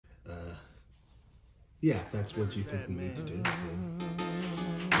Yeah, if that's what you think we need to do, then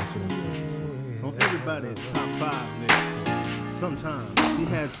that's what I'm looking for. On everybody's top 5 list, sometimes he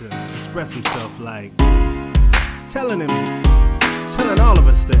had to express himself like telling all of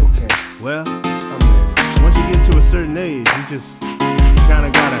us that, Okay. well, I'm ready. once you get to a certain age, you kind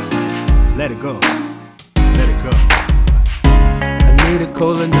of gotta let it go. Let it go. I need a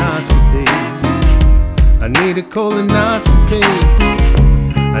colonoscopy. I need a colonoscopy.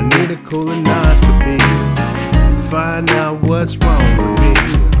 I need a colonoscopy to find out what's wrong with me.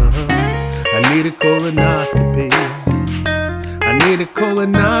 I need a colonoscopy. I need a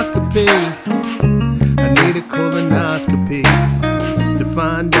colonoscopy. I need a colonoscopy to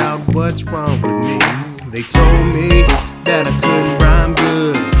find out what's wrong with me. They told me that I couldn't rhyme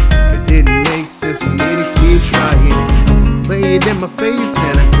good. It didn't make sense for me to keep trying. Played in my face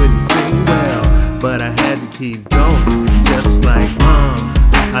and I couldn't sing well, but I had to keep going, just like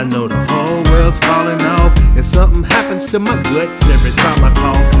I know the whole world's falling off, and something happens to my guts every time I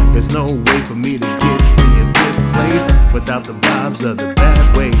cough. There's no way for me to get free in this place without the vibes of the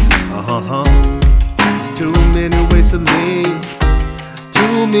bad ways. There's too many ways to live,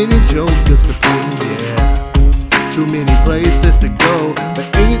 too many jokers to prove, yeah. Too many places to go, but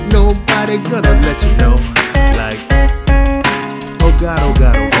ain't nobody gonna let you know. Like, oh God, oh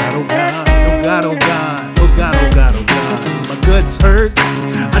God, oh God, oh God, oh God, oh God, oh God, oh God, oh God. My guts hurt,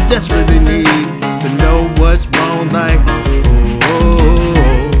 I desperately need to know what's wrong. Like, I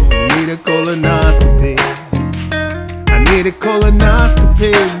need a colonoscopy. I need a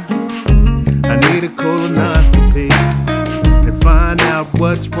colonoscopy. I need a colonoscopy to find out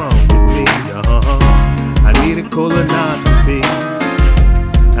what's wrong with me. I need a colonoscopy.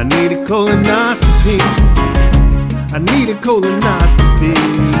 I need a colonoscopy. I need a colonoscopy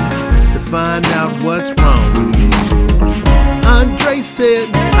to find out what's wrong with me. Andre said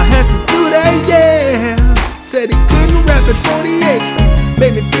I had to do that, yeah. Said he couldn't rap at 48.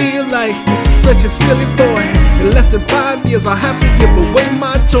 Made me feel like such a silly boy. In less than 5 years I'll have to give away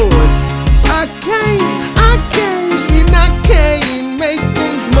my toys. I can't make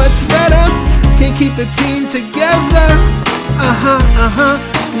things much better. Can't keep the team together.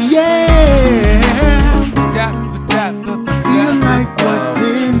 Yeah. Feel like what's in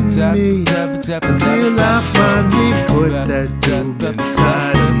me until I finally put that tube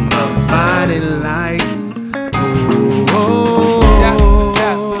inside of my body. Like,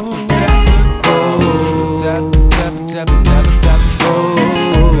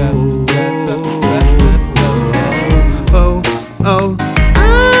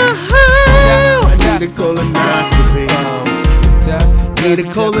 I need a colonoscopy. Need a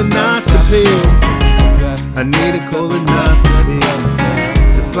colonoscopy. I need a colonoscopy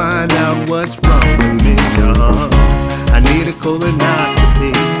to find out what's wrong with me. I need a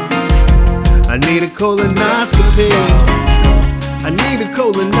colonoscopy. I need a colonoscopy. I need a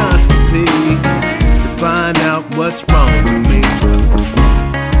colonoscopy to find out what's wrong with me.